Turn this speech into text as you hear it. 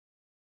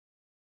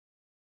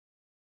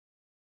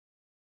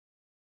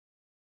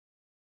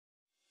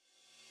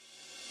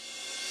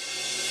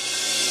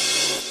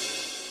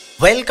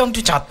Welcome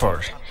to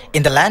Chandpur,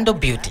 in the land of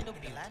beauty.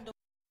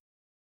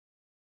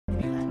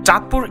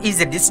 Chandpur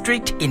is a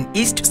district in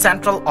east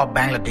central of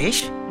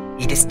Bangladesh.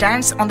 It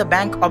stands on the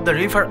bank of the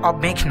river of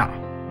Meghna.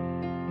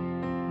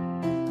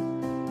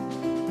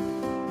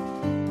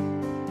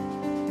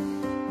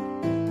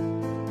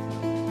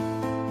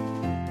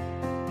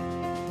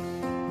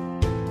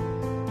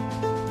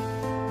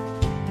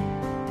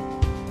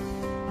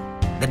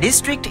 The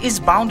district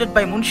is bounded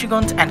by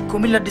Munshiganj and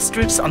Kumilla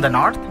districts on the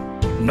north,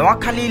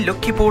 Noakhali,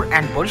 Lakhipur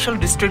and Borishal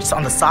districts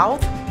on the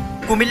south,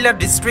 Kumilla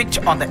district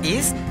on the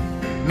east,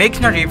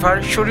 Meghna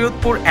River,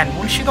 Shariatpur and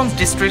Munshiganj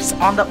districts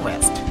on the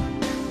west.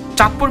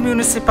 Chandpur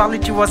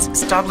municipality was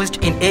established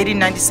in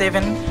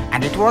 1897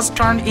 and it was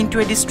turned into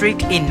a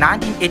district in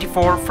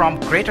 1984 from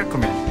Greater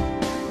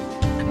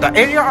Kumilla. The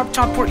area of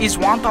Chandpur is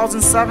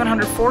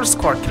 1,704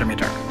 square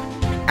kilometers.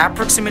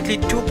 Approximately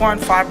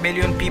 2.5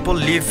 million people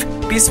live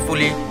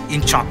peacefully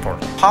in Chandpur.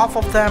 Half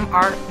of them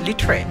are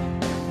literate.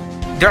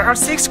 There are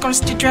 6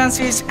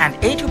 constituencies and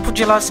 8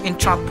 upazilas in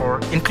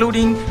Chandpur,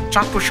 including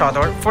Chandpur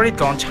Sadar,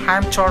 Faridganj,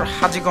 Haimchor,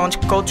 Hajiganj,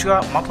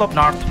 Kochua, Matlab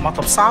North,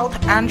 Matlab South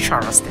and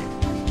Sharaste.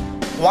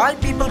 Why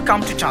people come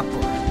to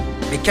Chandpur?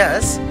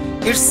 Because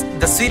it's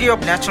the city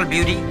of natural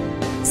beauty,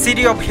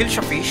 city of hills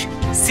of fish,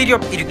 city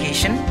of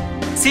education,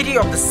 city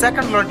of the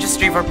second largest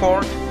river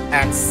port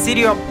and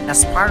city of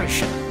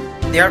aspiration.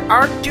 There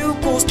are 2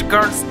 Coast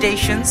Guard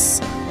stations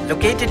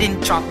located in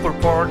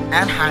Chandpur Port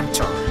and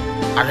Haimchor.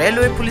 A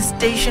railway police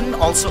station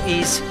also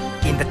is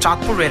in the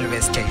Chandpur railway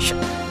station.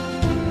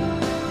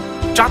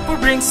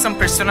 Chandpur brings some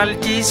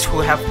personalities who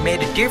have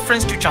made a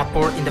difference to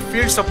Chandpur in the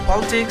fields of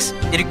politics,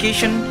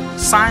 education,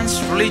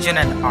 science, religion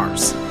and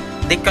arts.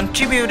 They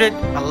contributed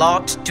a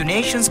lot to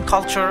nation's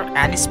culture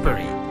and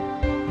spirit.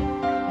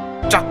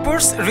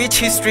 Chandpur's rich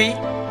history,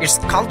 its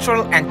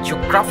cultural and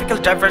geographical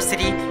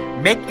diversity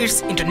make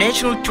its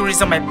international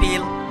tourism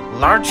appeal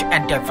large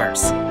and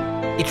diverse.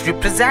 It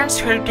represents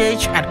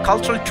heritage and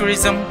cultural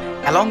tourism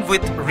along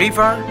with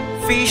river,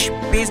 fish,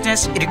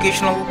 business,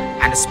 educational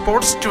and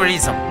sports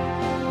tourism.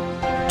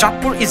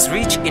 Chandpur is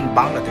rich in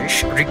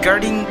Bangladesh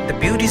regarding the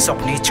beauties of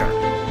nature.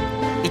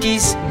 It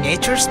is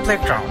nature's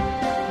playground.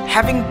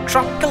 Having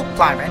tropical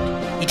climate,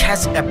 it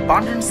has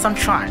abundant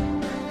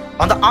sunshine.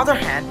 On the other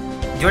hand,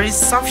 there is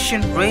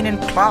sufficient rain and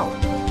cloud.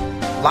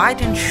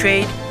 Light and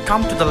shade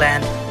come to the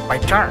land by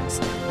turns.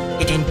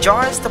 It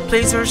enjoys the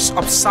pleasures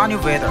of sunny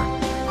weather,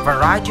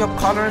 variety of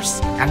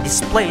colors and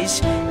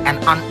displays an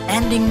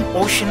unending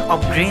ocean of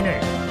greenery.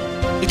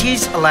 It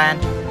is a land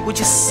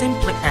which is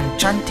simply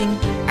enchanting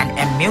and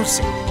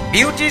amusing.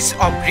 Beauties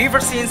of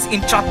river scenes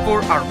in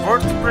Chandpur are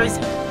worth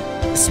praising.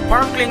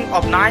 Sparkling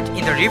of night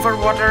in the river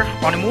water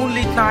on a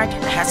moonlit night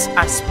has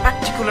a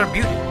spectacular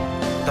beauty.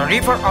 The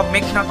river of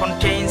Meghna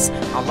contains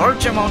a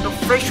large amount of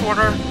fresh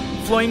water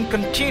flowing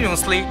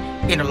continuously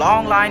in a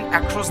long line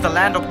across the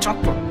land of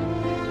Chandpur.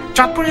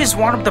 Chandpur is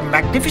one of the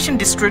magnificent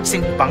districts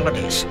in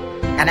Bangladesh.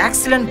 An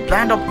excellent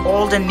blend of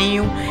old and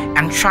new,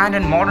 ancient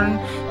and modern,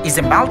 is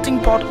a melting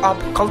pot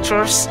of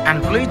cultures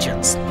and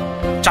religions.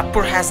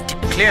 Chandpur has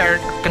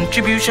declared a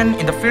contribution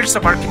in the fields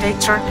of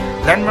architecture,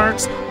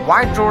 landmarks,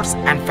 wide roads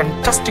and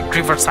fantastic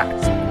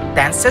riversides.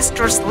 The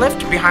ancestors left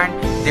behind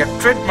their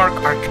trademark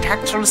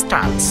architectural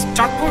styles.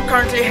 Chandpur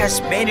currently has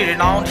many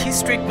renowned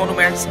historic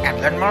monuments and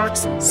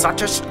landmarks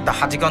such as the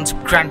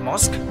Hajiganj Grand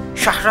Mosque,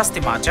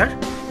 Shahrasti Mazar,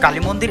 Kali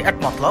Mandir at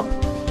Matlab,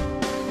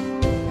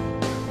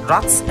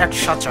 Rats at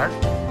Shachar,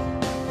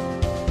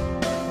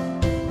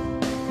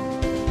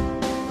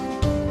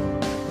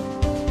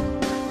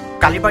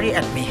 Kalibari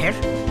at Meher,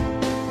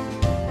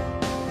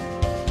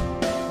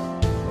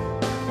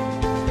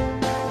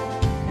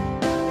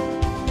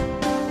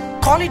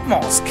 call it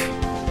mosque,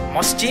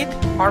 masjid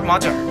or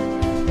mazar.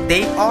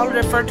 They all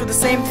refer to the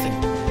same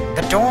thing,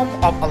 the dome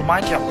of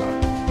Almighty Allah.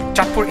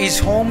 Chandpur is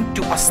home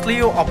to a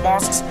slew of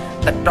mosques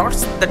that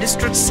dots the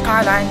district's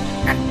skyline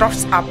and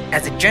dots up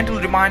as a gentle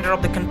reminder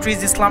of the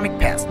country's Islamic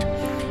past.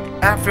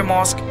 Every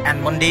mosque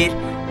and mandir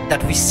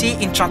that we see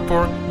in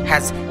Chandpur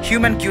has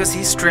humongous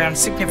history and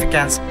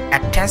significance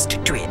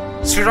attached to it.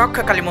 Sri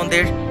Rakha Kali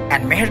Mandir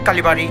and Meher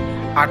Kalibari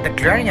are the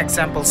glaring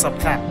examples of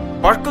them.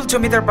 Barkul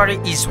Jamidar Bari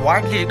is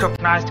widely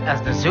recognized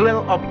as the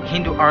jewel of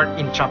Hindu art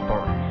in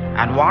Chandpur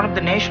and one of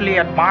the nationally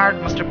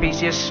admired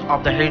masterpieces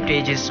of the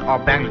heritages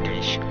of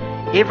Bangladesh.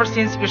 Ever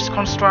since its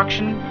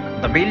construction,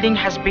 the building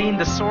has been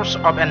the source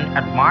of an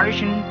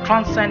admiration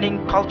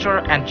transcending culture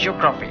and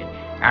geography,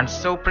 and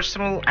so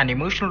personal and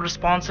emotional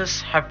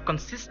responses have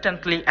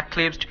consistently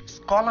eclipsed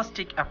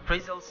scholastic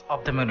appraisals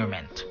of the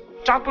monument.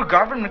 Chandpur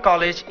Government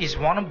College is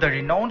one of the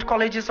renowned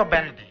colleges of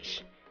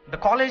Bangladesh. The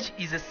college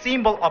is a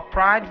symbol of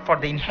pride for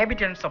the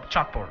inhabitants of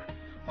Chandpur.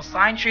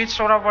 Hossain Sheikh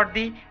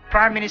Sohrawardi,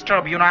 Prime Minister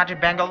of United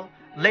Bengal,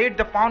 laid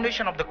the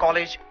foundation of the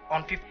college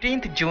on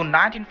 15th June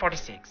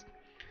 1946.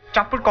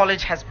 Chandpur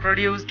College has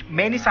produced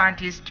many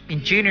scientists,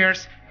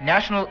 engineers,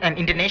 national and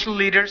international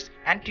leaders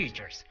and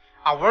teachers.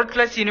 A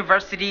world-class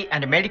university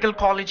and a medical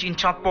college in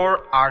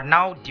Chandpur are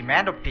now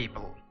demand of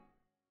people.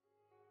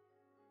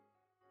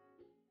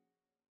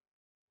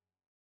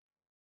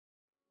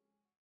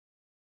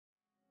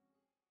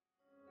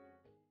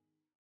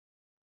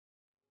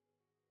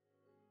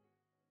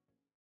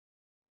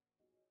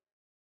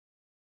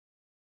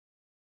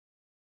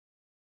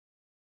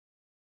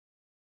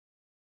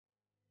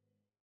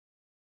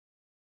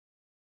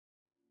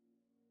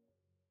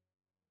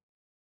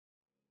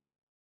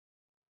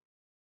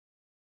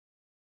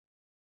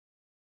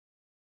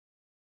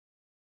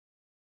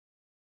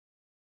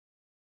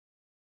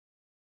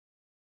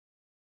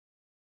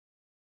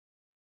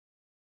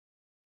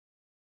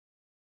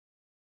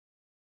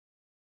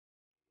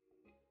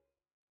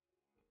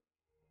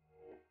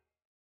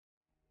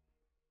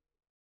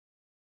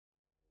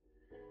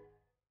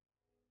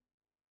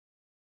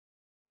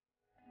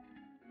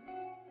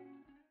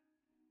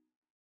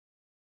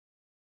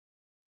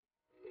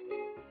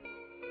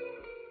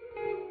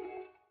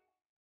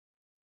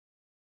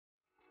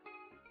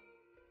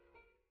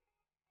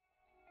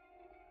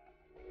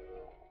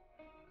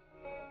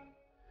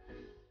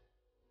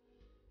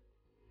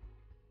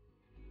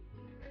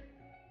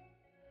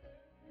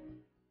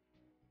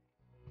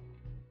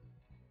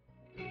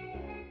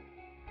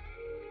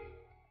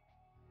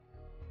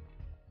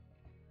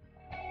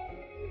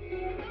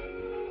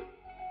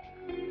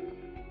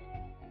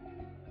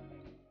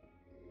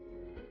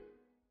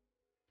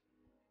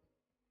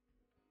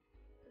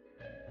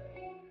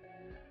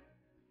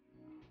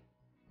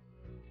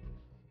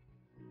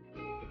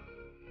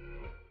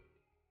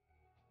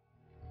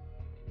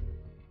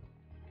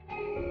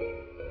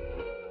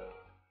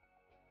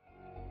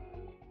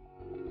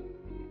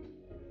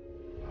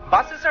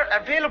 Buses are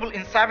available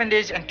in 7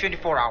 days and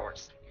 24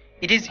 hours.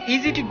 It is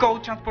easy to go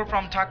Chandpur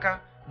from Dhaka,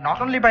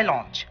 not only by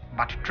launch,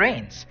 but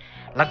trains.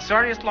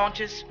 Luxurious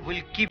launches will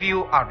give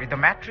you a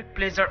rhythmic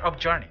pleasure of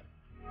journey.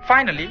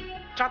 Finally,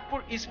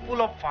 Chandpur is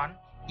full of fun,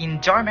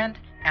 enjoyment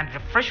and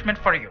refreshment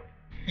for you.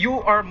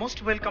 You are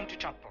most welcome to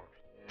Chandpur.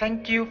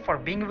 Thank you for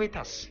being with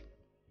us.